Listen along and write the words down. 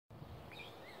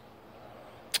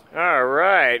All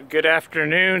right, good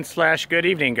afternoon / good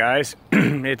evening, guys.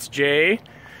 It's Jay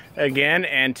again,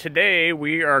 and today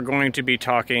we are going to be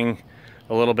talking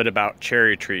a little bit about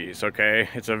cherry trees, okay?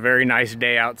 It's a very nice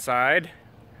day outside.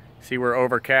 See, we're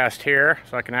overcast here,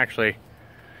 so I can actually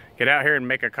get out here and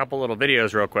make a couple little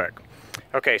videos real quick.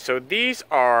 Okay, so these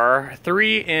are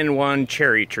 3-in-1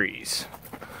 cherry trees.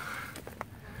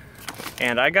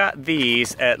 And I got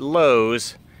these at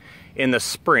Lowe's in the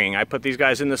spring. I put these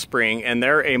guys in the spring, and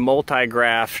they're a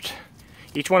multi-graft.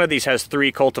 Each one of these has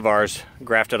 3 cultivars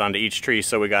grafted onto each tree.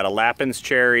 So we got a Lapins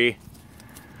cherry,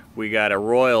 we got a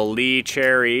Royal Lee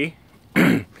cherry,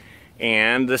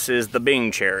 and this is the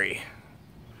Bing cherry.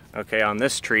 Okay, on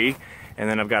this tree. And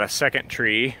then I've got a second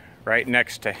tree right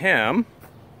next to him.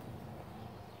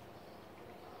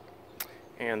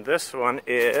 And this one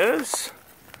is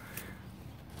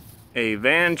a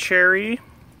Van cherry,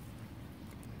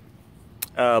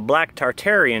 black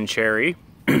Tartarian cherry,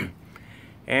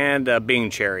 and a Bing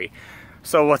cherry.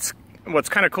 So what's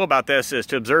kind of cool about this is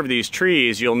to observe these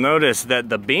trees, you'll notice that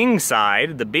the Bing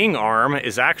side, the Bing arm,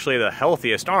 is actually the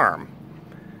healthiest arm.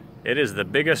 It is the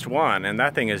biggest one, and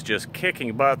that thing is just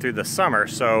kicking butt through the summer.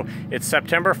 So it's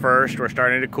September 1st, we're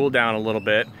starting to cool down a little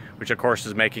bit, which of course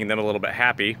is making them a little bit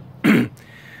happy,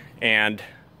 and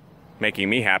making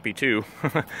me happy too.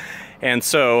 And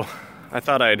so I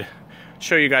thought I'd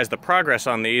show you guys the progress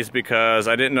on these, because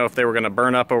I didn't know if they were going to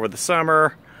burn up over the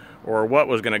summer or what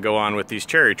was going to go on with these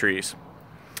cherry trees.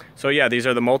 So yeah, these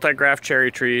are the multi-graft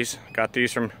cherry trees. Got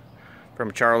these from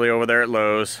Charlie over there at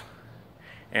Lowe's,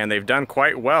 and they've done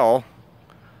quite well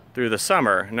through the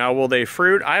summer. Now, will they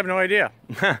fruit? I have no idea.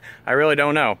 I really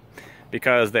don't know,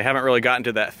 because they haven't really gotten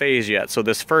to that phase yet. So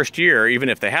this first year, even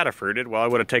if they had a fruited, well, I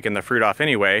would have taken the fruit off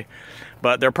anyway,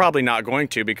 but they're probably not going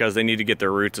to, because they need to get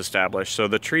their roots established. So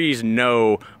the trees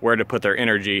know where to put their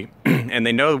energy, and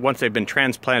they know once they've been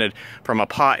transplanted from a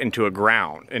pot into the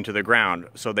ground.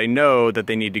 So they know that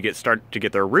they need to start to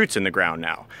get their roots in the ground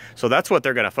now. So that's what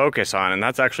they're going to focus on, and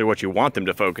that's actually what you want them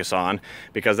to focus on,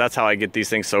 because that's how I get these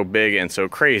things so big and so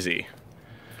crazy.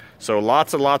 So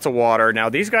lots and lots of water. Now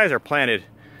these guys are planted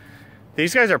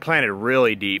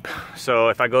really deep. So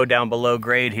if I go down below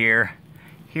grade here,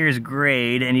 here's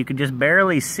grade, and you can just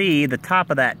barely see the top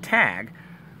of that tag.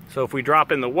 So if we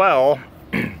drop in the well,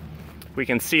 we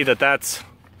can see that that's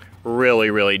really,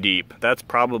 really deep. That's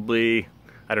probably,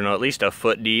 I don't know, at least a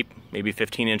foot deep, maybe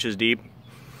 15 inches deep.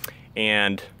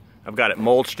 And I've got it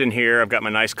mulched in here. I've got my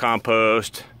nice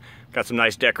compost. Got some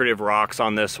nice decorative rocks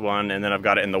on this one, and then I've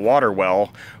got it in the water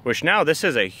well, which now this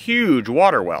is a huge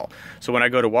water well. So when I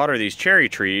go to water these cherry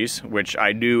trees, which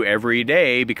I do every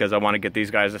day because I want to get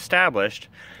these guys established,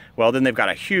 well, then they've got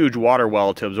a huge water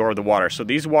well to absorb the water. So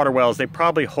these water wells, they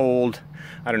probably hold,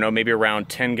 I don't know, maybe around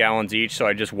 10 gallons each. So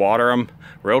I just water them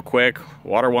real quick,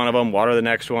 water one of them, water the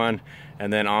next one,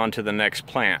 and then on to the next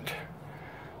plant.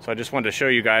 So I just wanted to show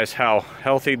you guys how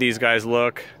healthy these guys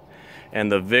look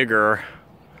and the vigor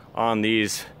on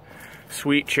these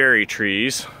sweet cherry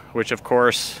trees, which of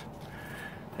course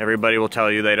everybody will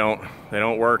tell you they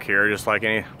don't work here, just like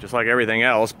everything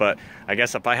else. But I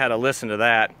guess if I had to listen to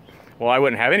that, well, I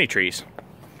wouldn't have any trees.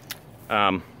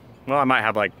 Well, I might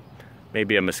have like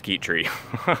maybe a mesquite tree.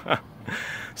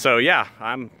 So yeah,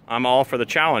 I'm all for the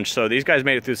challenge. So these guys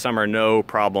made it through summer, no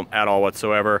problem at all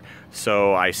whatsoever.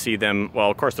 So I see them, well,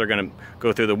 of course they're gonna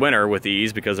go through the winter with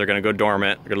ease, because they're gonna go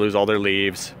dormant, they're gonna lose all their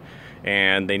leaves,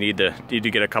 and they need to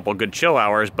get a couple good chill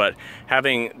hours. But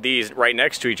having these right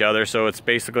next to each other, so it's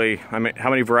basically, I mean,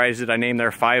 how many varieties did I name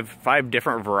there? Five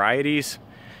different varieties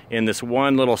in this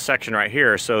one little section right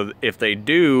here. So if they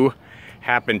do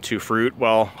happen to fruit,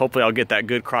 well, hopefully I'll get that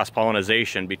good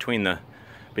cross-pollination between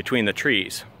the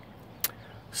trees.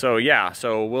 So yeah,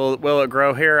 so will it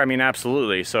grow here? I mean,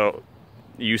 absolutely. So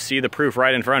you see the proof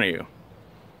right in front of you.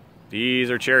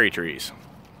 These are cherry trees.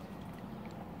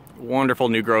 Wonderful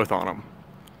new growth on them.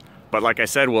 But like I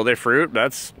said, will they fruit?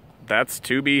 That's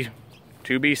to be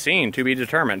seen, to be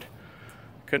determined.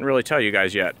 Couldn't really tell you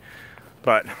guys yet.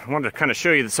 But I wanted to kind of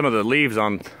show you some of the leaves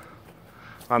on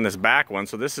this back one.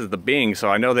 So this is the Bing, so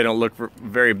I know they don't look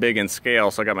very big in scale,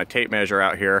 so I got my tape measure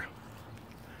out here.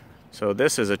 So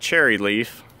this is a cherry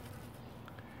leaf,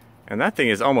 and that thing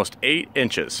is almost 8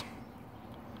 inches.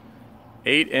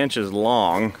 8 inches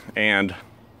long and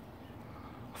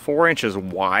 4 inches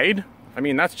wide. I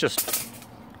mean, that's just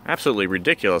absolutely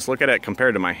ridiculous. Look at it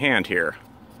compared to my hand here.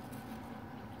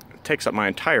 It takes up my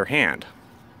entire hand.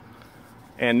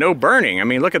 And no burning. I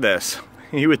mean, look at this.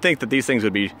 You would think that these things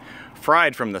would be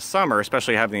fried from the summer,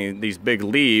 especially having these big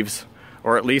leaves,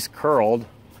 or at least curled,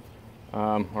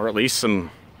 or at least some,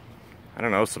 I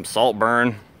don't know, some salt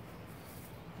burn.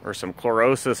 or some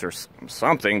chlorosis or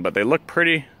something, but they look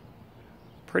pretty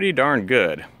darn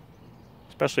good,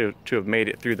 especially to have made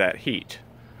it through that heat.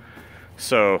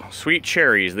 So sweet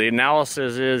cherries, the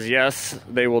analysis is yes,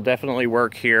 they will definitely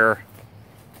work here.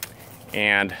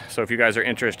 And so if you guys are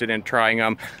interested in trying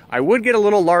them, I would get a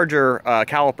little larger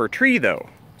caliper tree though,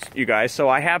 you guys. So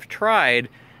I have tried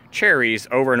cherries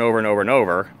over and over and over and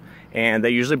over, and they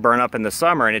usually burn up in the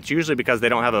summer, and it's usually because they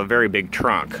don't have a very big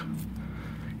trunk.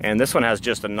 And this one has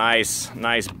just a nice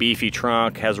beefy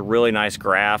trunk, has really nice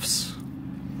grafts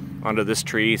onto this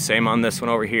tree. Same on this one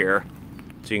over here.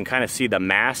 So you can kind of see the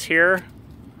mass here,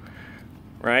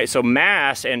 right? So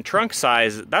mass and trunk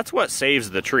size, that's what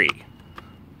saves the tree.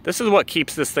 This is what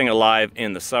keeps this thing alive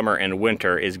in the summer and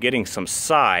winter, is getting some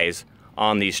size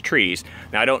on these trees.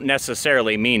 Now, I don't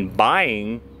necessarily mean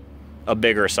buying a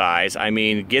bigger size. I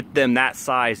mean, get them that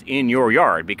size in your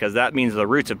yard, because that means the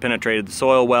roots have penetrated the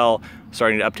soil well,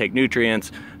 starting to uptake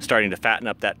nutrients, starting to fatten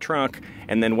up that trunk.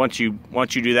 And then once you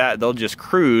do that, they'll just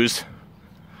cruise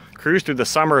through the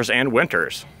summers and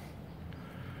winters.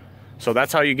 So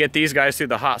that's how you get these guys through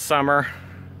the hot summer.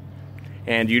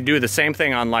 And you do the same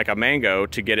thing on like a mango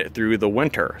to get it through the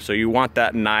winter. So you want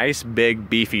that nice,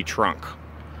 big, beefy trunk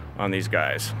on these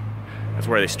guys. That's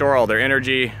where they store all their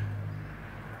energy.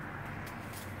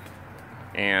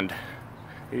 And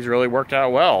these really worked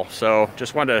out well. So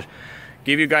just wanted to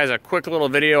give you guys a quick little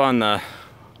video on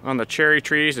the cherry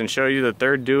trees and show you that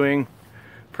they're doing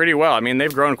pretty well. I mean,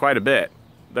 they've grown quite a bit.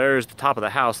 There's the top of the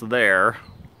house there.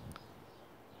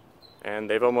 And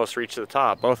they've almost reached the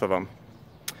top, both of them.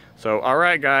 So, all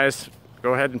right, guys,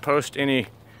 go ahead and post any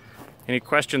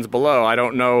questions below. I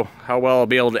don't know how well I'll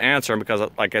be able to answer them because,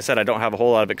 like I said, I don't have a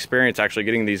whole lot of experience actually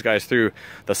getting these guys through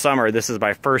the summer. This is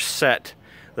my first set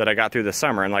that I got through the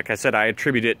summer, and like I said, I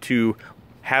attribute it to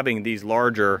having these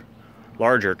larger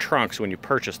trunks when you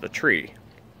purchase the tree.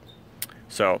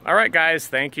 So, all right, guys,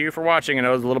 thank you for watching. I know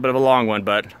it was a little bit of a long one,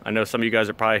 but I know some of you guys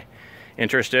are probably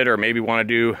interested or maybe want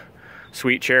to do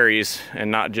sweet cherries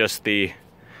and not just the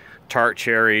tart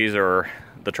cherries or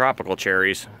the tropical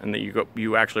cherries, and that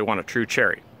you actually want a true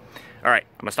cherry. All right,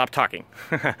 I'm gonna stop talking.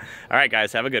 All right,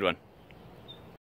 guys, have a good one.